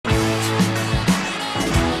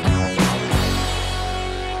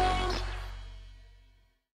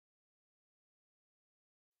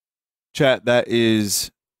Chat, that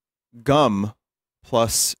is Gum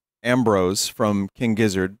plus Ambrose from King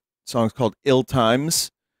Gizzard. The song's called Ill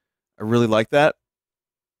Times. I really like that.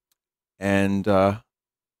 And yeah,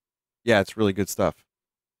 it's really good stuff.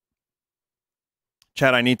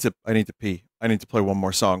 Chat, I need to pee. I need to play one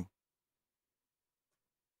more song.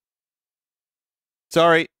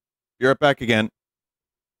 Sorry. You're right back again.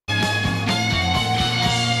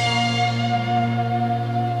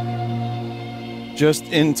 Just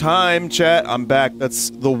in time, chat. I'm back.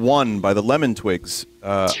 That's The One by the Lemon Twigs.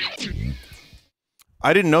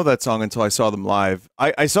 I didn't know that song until I saw them live.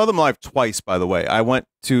 I saw them live twice, by the way. I went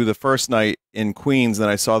to the first night in Queens, then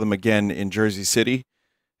I saw them again in Jersey City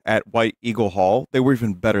at White Eagle Hall. They were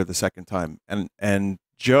even better the second time. And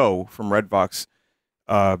Joe from Redvox,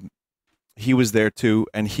 he was there too,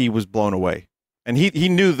 and he was blown away. And he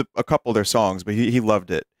knew a couple of their songs, but he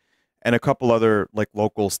loved it. And a couple other like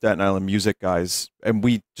local Staten Island music guys, and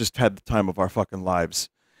we just had the time of our fucking lives.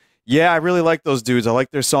 Yeah, I really like those dudes. I like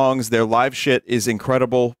their songs. Their live shit is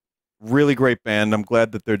incredible. Really great band. I'm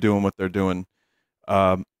glad that they're doing what they're doing.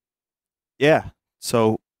 Um, yeah,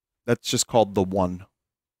 so that's just called The One.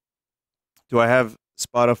 Do I have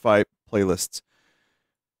Spotify playlists?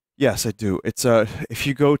 Yes, I do. It's if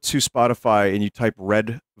you go to Spotify and you type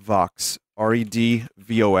Redvox,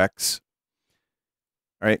 Redvox,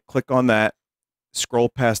 all right, click on that, scroll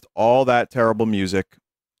past all that terrible music,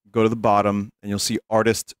 go to the bottom, and you'll see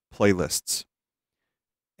artist playlists.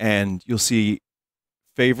 And you'll see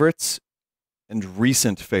favorites and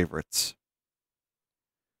recent favorites.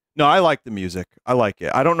 No, I like the music. I like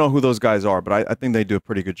it. I don't know who those guys are, but I think they do a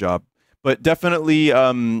pretty good job. But definitely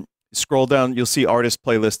scroll down. You'll see artist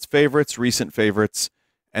playlists, favorites, recent favorites.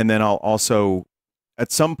 And then I'll also,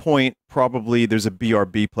 at some point, probably there's a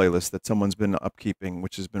BRB playlist that someone's been upkeeping,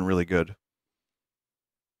 which has been really good.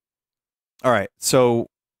 All right, so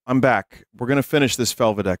I'm back. We're going to finish this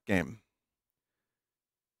Felvedek game.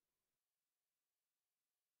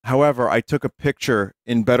 However, I took a picture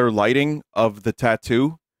in better lighting of the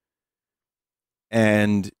tattoo,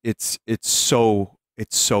 and it's so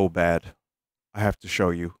bad. I have to show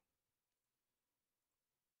you.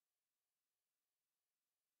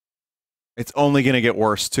 It's only going to get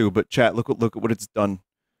worse too, but chat, look at what it's done.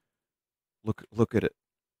 Look at it.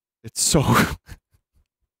 It's so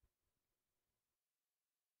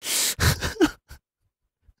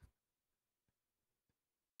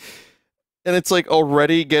and it's like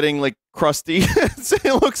already getting like crusty.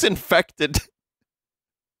 It looks infected.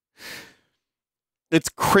 It's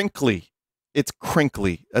crinkly. It's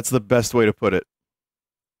crinkly. That's the best way to put it.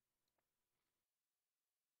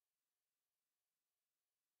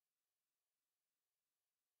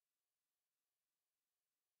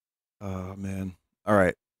 Oh man. All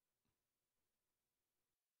right.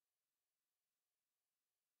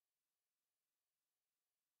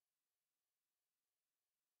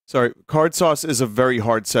 Sorry, card sauce is a very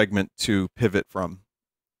hard segment to pivot from.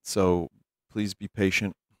 So please be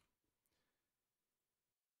patient.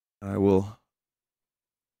 I will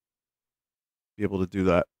be able to do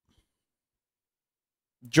that.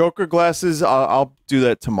 Joker glasses, I'll do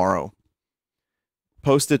that tomorrow.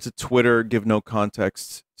 Post it to Twitter, give no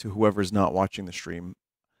context to whoever's not watching the stream.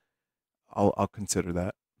 I'll consider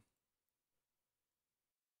that.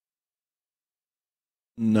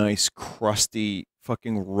 Nice, crusty,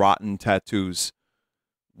 fucking rotten tattoos.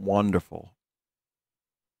 Wonderful.